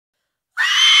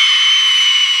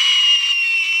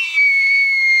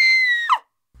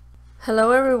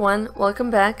Hello everyone, welcome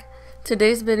back.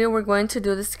 Today's video we're going to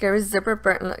do the scary zipper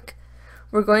burnt look.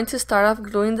 We're going to start off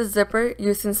gluing the zipper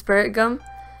using spirit gum,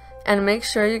 and make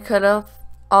sure you cut off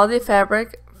all the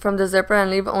fabric from the zipper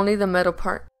and leave only the metal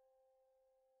part.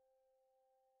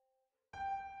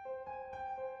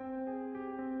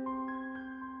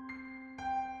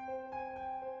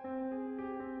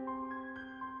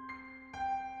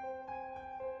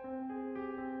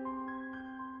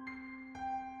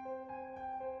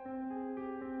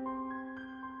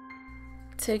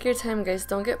 Take your time guys,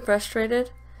 don't get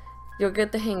frustrated, you'll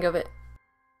get the hang of it.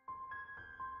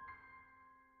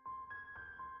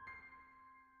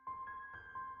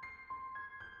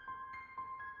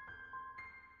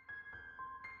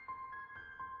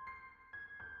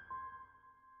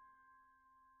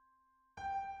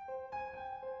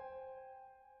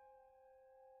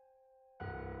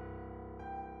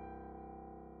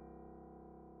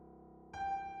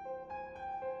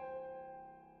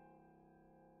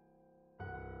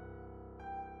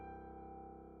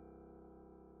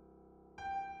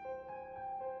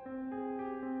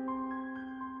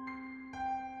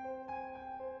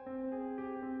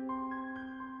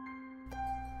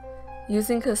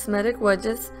 Using cosmetic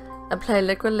wedges, apply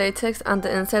liquid latex on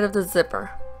the inside of the zipper.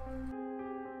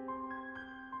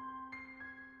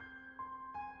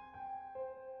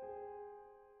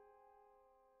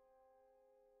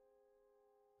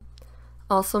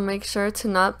 Also make sure to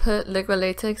not put liquid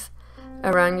latex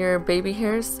around your baby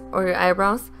hairs or your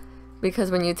eyebrows, because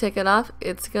when you take it off,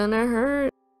 it's gonna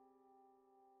hurt.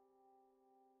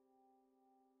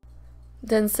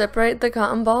 Then separate the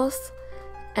cotton balls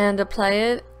and apply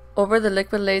it over the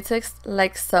liquid latex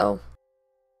like so.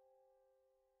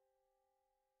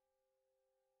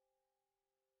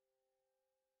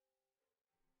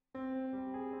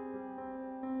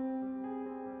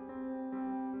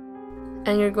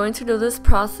 And you're going to do this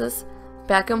process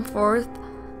back and forth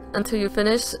until you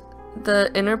finish the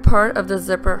inner part of the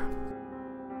zipper.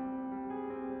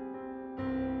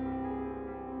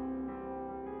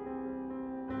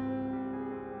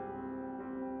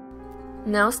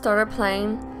 Now start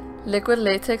applying liquid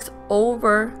latex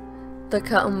over the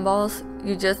cotton balls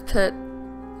you just put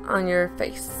on your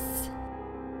face.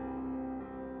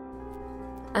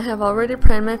 I have already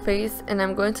primed my face, and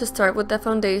I'm going to start with the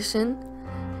foundation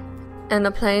and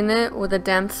applying it with a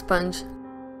damp sponge.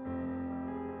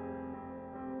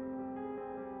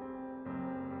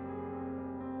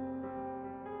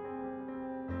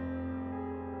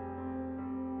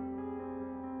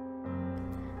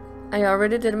 I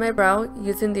already did my brow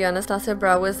using the Anastasia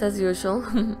Brow Wiz as usual.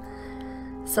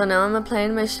 So now I'm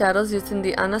applying my shadows using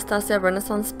the Anastasia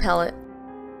Renaissance palette.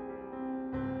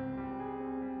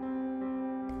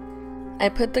 I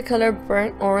put the color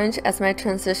burnt orange as my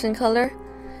transition color,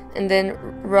 and then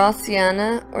raw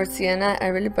sienna or sienna, I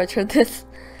really butchered this,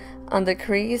 on the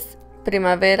crease,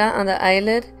 primavera on the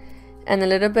eyelid, and a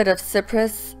little bit of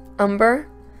cypress umber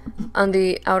on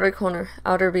the outer corner,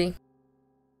 outer V.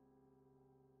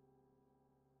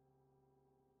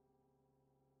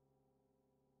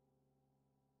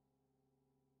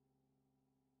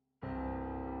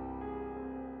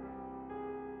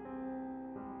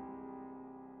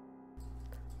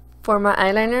 For my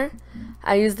eyeliner,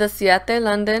 I use the Ciate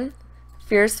London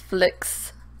Fierce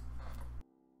Flicks.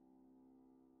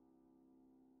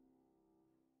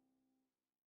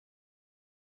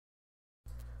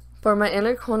 For my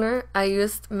inner corner, I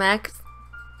used MAC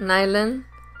Nylon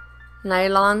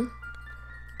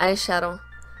eyeshadow.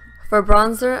 For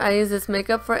bronzer, I use this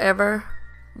Makeup Forever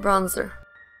bronzer.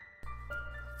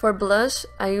 For blush,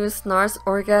 I use NARS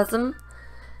Orgasm,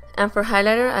 and for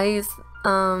highlighter, I use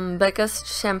Becca's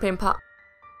Champagne Pop.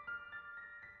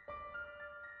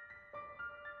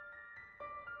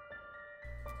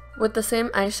 With the same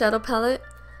eyeshadow palette,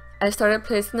 I started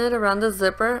placing it around the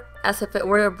zipper as if it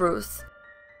were a bruise.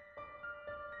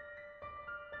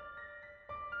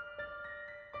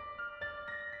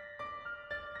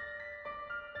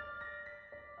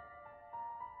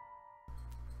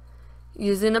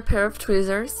 Using a pair of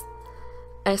tweezers,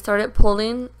 I started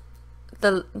pulling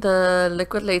the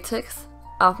liquid latex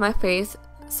off my face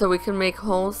so we can make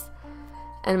holes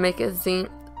and make it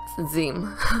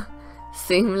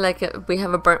seem like we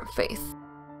have a burnt face.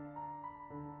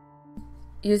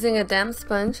 Using a damp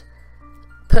sponge,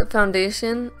 put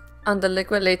foundation on the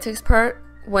liquid latex part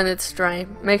when it's dry.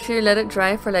 Make sure you let it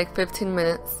dry for like 15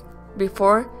 minutes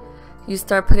before you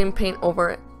start putting paint over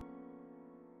it.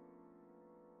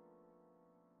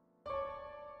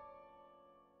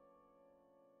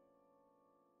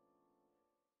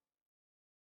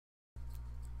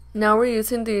 Now we're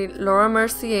using the Laura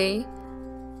Mercier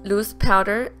loose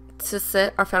powder to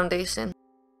set our foundation.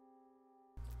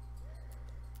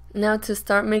 Now to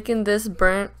start making this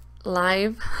burnt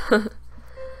live,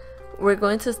 we're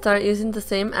going to start using the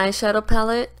same eyeshadow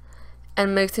palette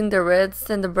and mixing the reds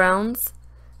and the browns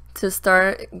to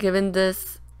start giving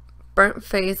this burnt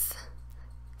face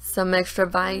some extra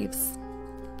vibes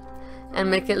and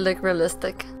make it look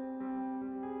realistic.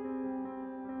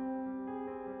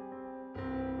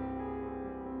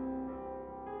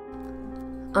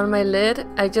 On my lid,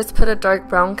 I just put a dark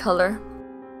brown color.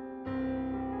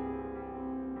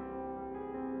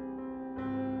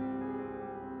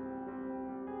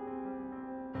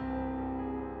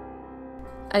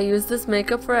 I used this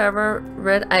Makeup Forever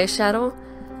red eyeshadow,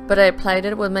 but I applied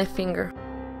it with my finger.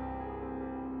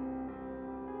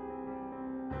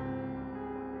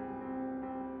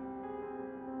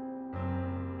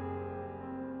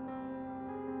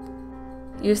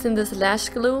 Using this lash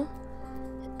glue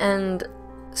and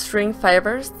string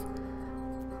fibers,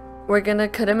 we're gonna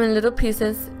cut them in little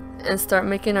pieces and start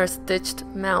making our stitched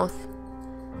mouth.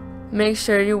 Make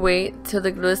sure you wait till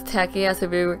the glue is tacky as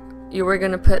if you were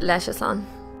gonna put lashes on.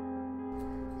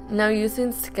 Now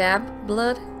using scab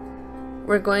blood,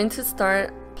 we're going to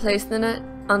start placing it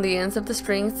on the ends of the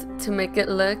strings to make it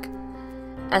look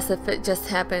as if it just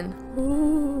happened.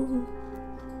 Ooh.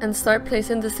 And start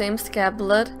placing the same scab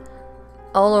blood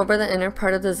all over the inner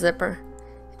part of the zipper.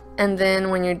 And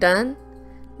then when you're done,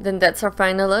 then that's our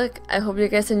final look. I hope you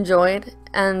guys enjoyed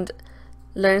and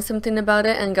learned something about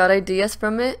it and got ideas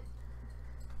from it.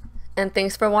 And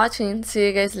thanks for watching. See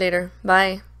you guys later.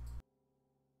 Bye.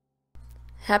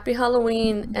 Happy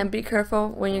Halloween, and be careful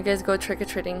when you guys go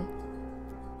trick-or-treating.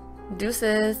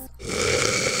 Deuces.